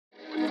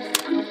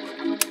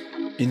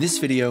In this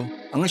video,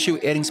 I'm going to show you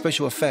adding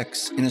special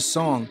effects in a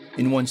song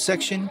in one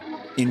section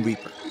in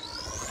Reaper.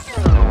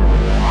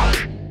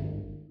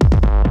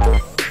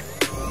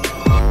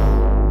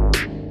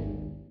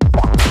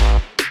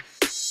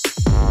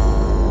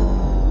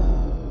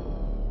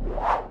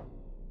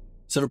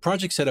 So I have a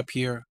project set up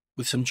here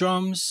with some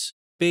drums,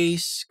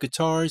 bass,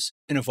 guitars,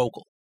 and a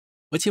vocal.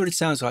 Let's hear what it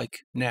sounds like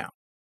now.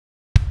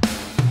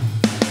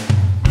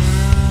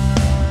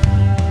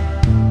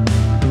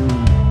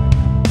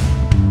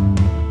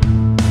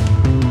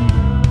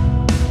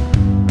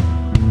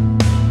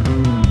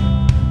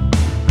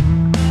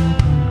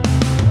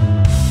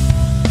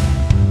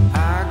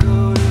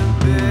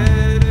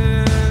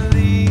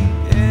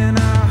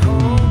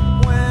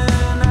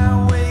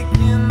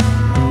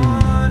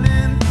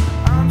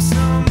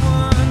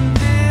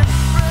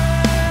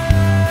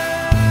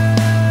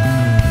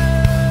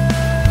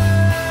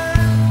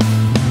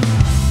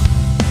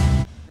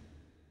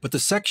 But the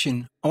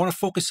section I want to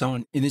focus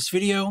on in this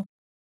video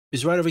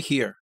is right over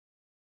here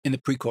in the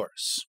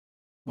pre-chorus.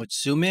 Let's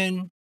zoom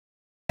in.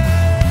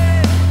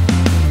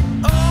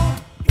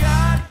 Oh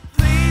God,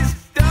 please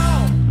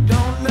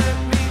don't let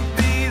me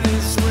be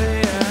this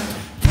way.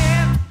 I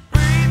can't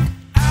breathe,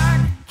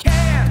 I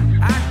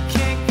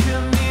can't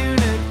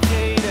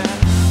communicate.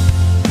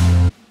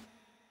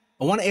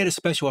 I want to add a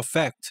special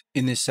effect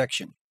in this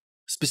section,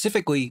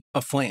 specifically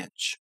a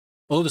flange.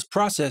 Although this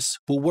process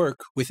will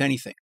work with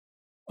anything.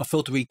 A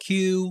filter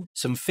EQ,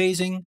 some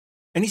phasing,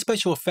 any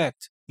special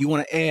effect you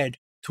want to add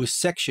to a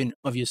section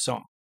of your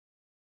song.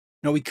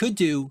 Now what we could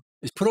do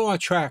is put all our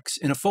tracks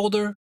in a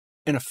folder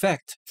and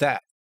effect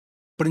that.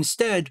 But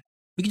instead,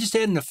 we can just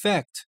add an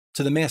effect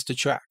to the master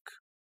track.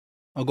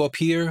 I'll go up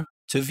here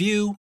to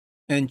View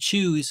and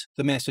choose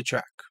the master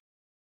track,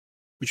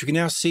 which we can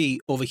now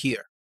see over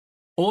here.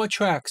 All our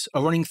tracks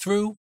are running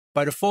through,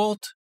 by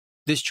default,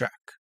 this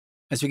track,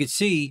 as we can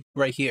see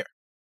right here.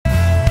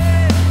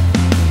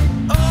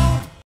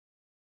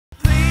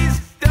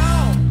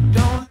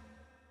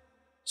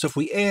 So if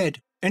we add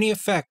any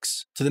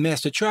effects to the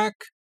master track,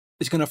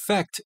 it's going to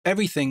affect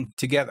everything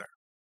together.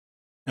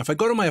 Now if I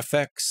go to my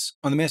effects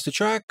on the master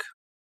track,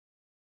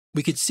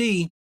 we could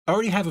see I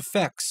already have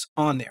effects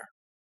on there,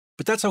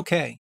 but that's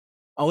okay.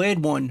 I'll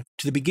add one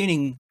to the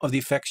beginning of the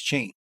effects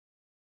chain.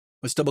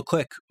 Let's double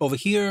click over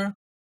here.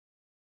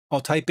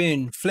 I'll type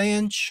in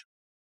flange,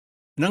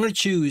 and I'm going to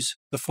choose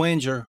the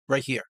flanger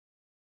right here.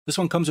 This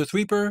one comes with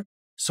Reaper,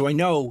 so I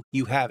know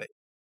you have it.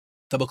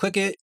 Double click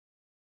it.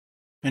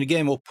 And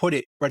again, we'll put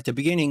it right at the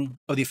beginning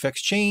of the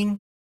effects chain,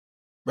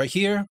 right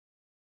here.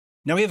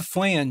 Now we have a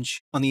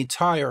flange on the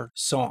entire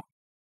song.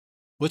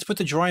 Let's put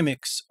the dry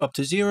mix up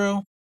to 0.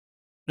 I'm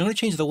going to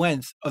change the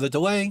length of the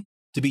delay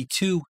to be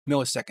 2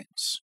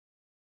 milliseconds.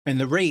 And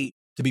the rate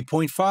to be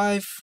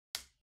 0.5,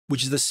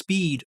 which is the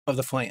speed of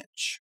the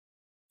flange.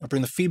 I'll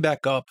bring the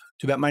feedback up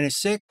to about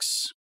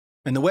 -6,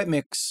 and the wet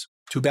mix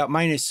to about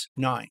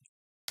 -9.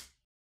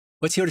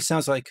 Let's hear what it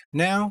sounds like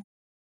now.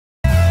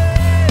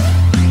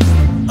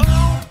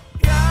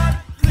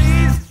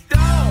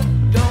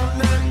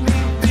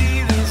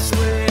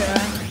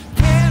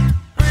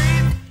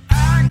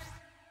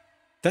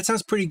 That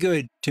sounds pretty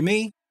good to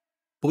me,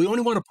 but we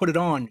only want to put it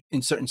on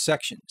in certain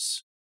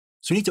sections.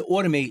 So we need to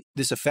automate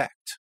this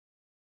effect.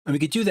 And we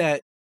could do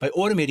that by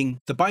automating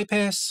the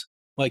bypass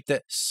like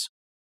this.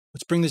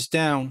 Let's bring this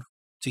down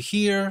to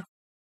here.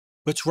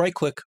 Let's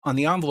right-click on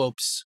the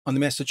envelopes on the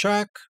master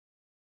track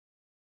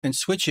and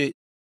switch it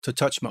to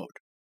touch mode.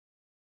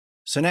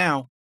 So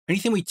now,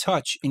 anything we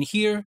touch in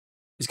here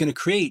is going to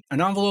create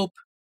an envelope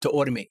to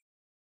automate.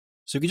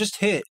 So we can just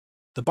hit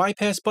the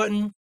bypass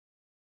button,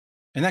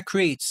 and that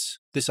creates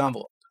this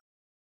envelope.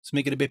 Let's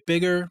make it a bit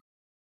bigger,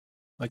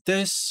 like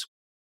this.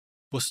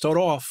 We'll start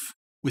off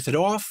with it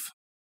off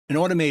and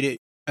automate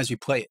it as we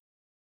play it.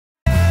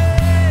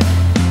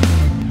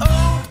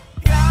 Oh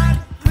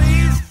God,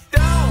 please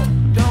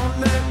don't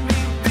let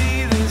me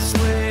be this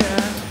way.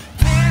 I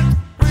can't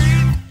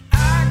breathe,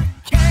 I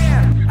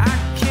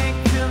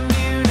can't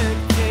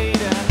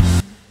communicate.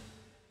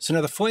 So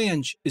now the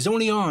flange is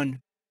only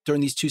on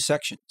during these two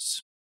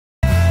sections.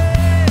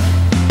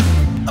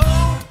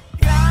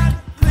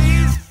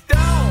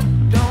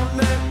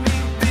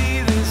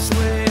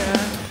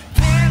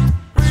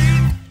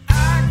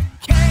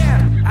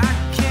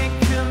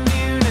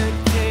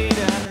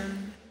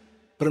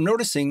 But I'm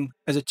noticing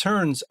as it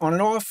turns on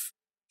and off,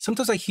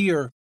 sometimes I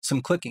hear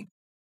some clicking.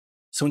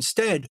 So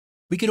instead,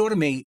 we could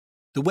automate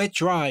the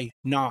wet-dry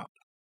knob.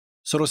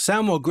 So it'll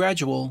sound more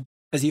gradual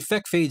as the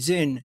effect fades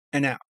in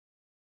and out.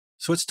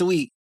 So let's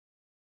delete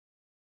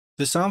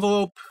this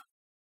envelope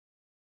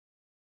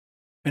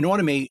and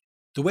automate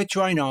the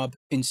wet-dry knob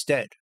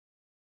instead.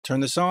 Turn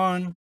this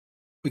on.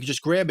 We can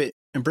just grab it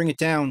and bring it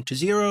down to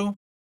 0,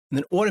 and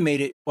then automate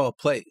it while it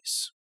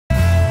plays.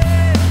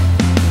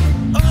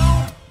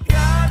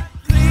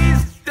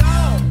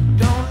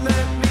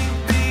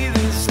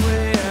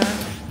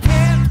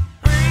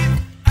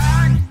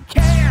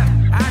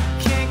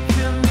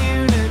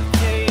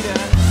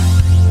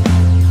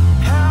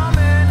 How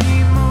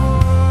many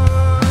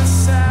more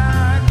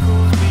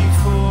cycles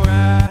before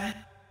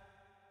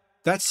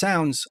that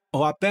sounds a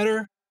lot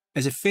better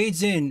as it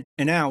fades in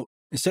and out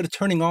instead of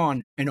turning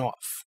on and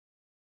off.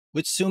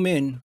 Let's zoom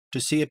in to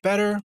see it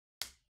better.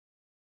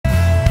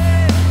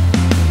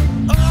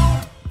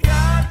 Oh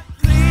God,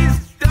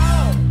 please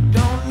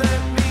don't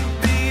let me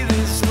be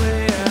this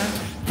way.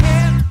 I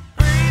can't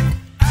breathe,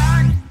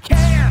 I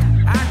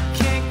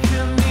can't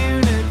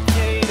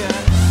communicate.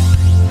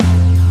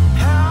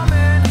 How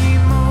many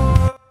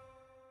more?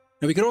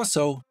 Now we could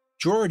also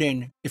draw it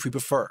in if we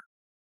prefer.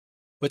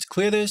 Let's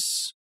clear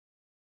this.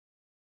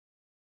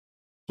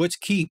 Let's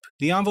keep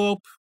the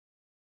envelope.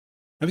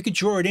 And we could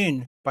draw it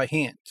in by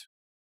hand.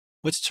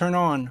 Let's turn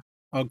on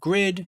our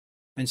grid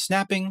and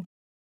snapping.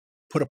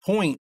 Put a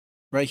point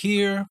right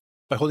here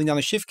by holding down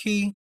the shift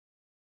key.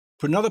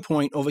 Put another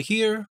point over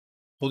here,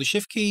 hold the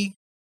shift key,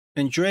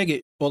 and drag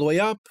it all the way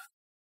up.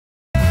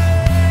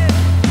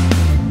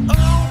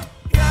 Oh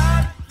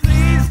God,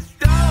 please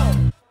don't.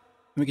 And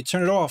we can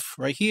turn it off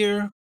right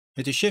here.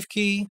 Hit the shift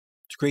key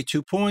to create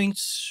 2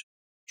 points.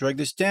 Drag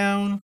this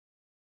down.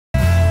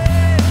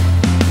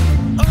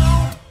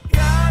 Oh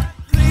God,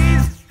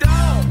 please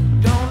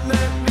don't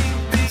let me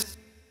be.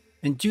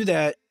 And do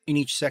that in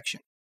each section.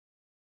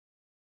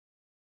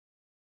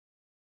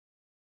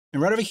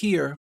 And right over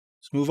here,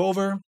 let's move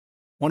over. I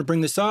want to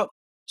bring this up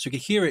so you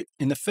can hear it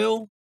in the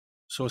fill.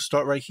 So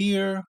start right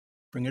here,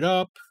 bring it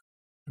up,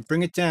 and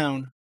bring it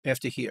down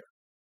after here.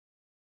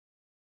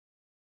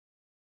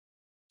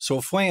 So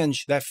we'll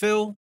flange that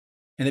fill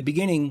in the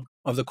beginning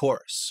of the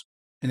chorus,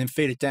 and then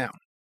fade it down.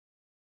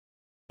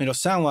 And it'll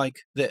sound like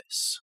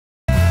this.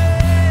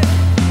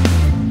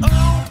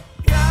 Oh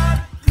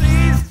God,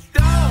 please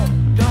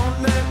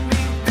don't let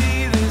me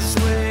be this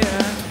way. I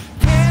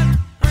can't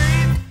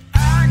breathe,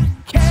 I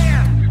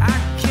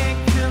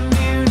can't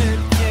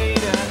communicate.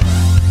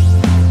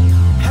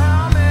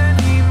 How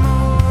many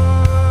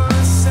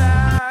more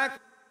cycles?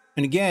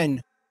 And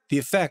again, the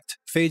effect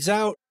fades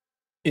out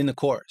in the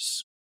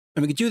chorus.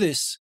 And we can do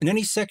this in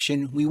any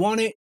section we want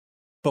it,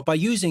 but by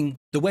using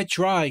the wet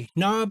dry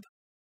knob,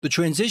 the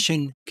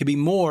transition can be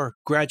more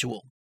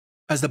gradual,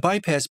 as the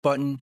bypass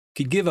button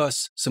could give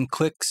us some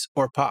clicks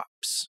or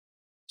pops.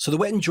 So the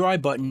wet and dry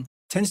button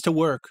tends to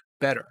work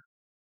better.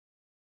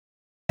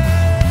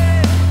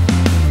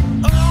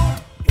 Oh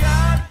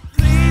God,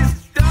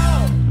 please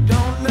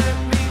don't let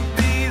me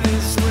be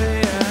this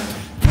way. I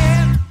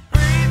can't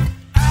breathe,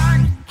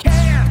 I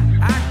can't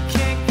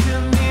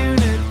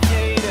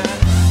communicate.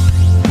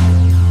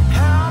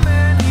 How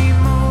many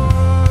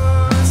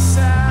more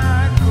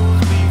cycles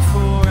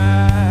before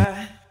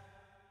I?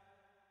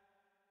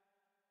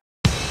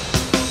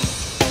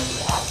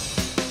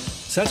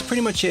 So that's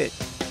pretty much it.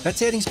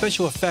 That's adding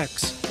special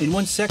effects in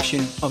one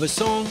section of a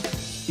song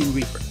in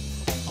Reaper.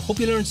 I hope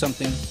you learned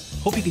something,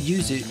 hope you could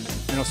use it,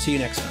 and I'll see you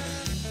next time.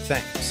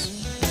 Thanks.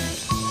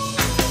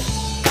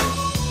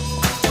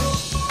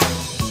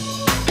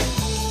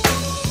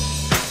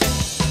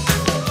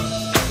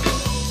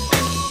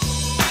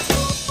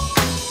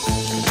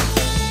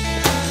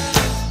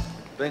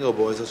 Bingo,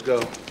 boys, let's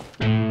go.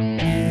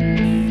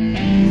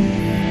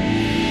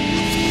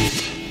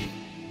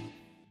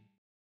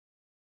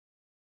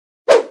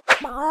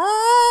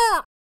 Bye.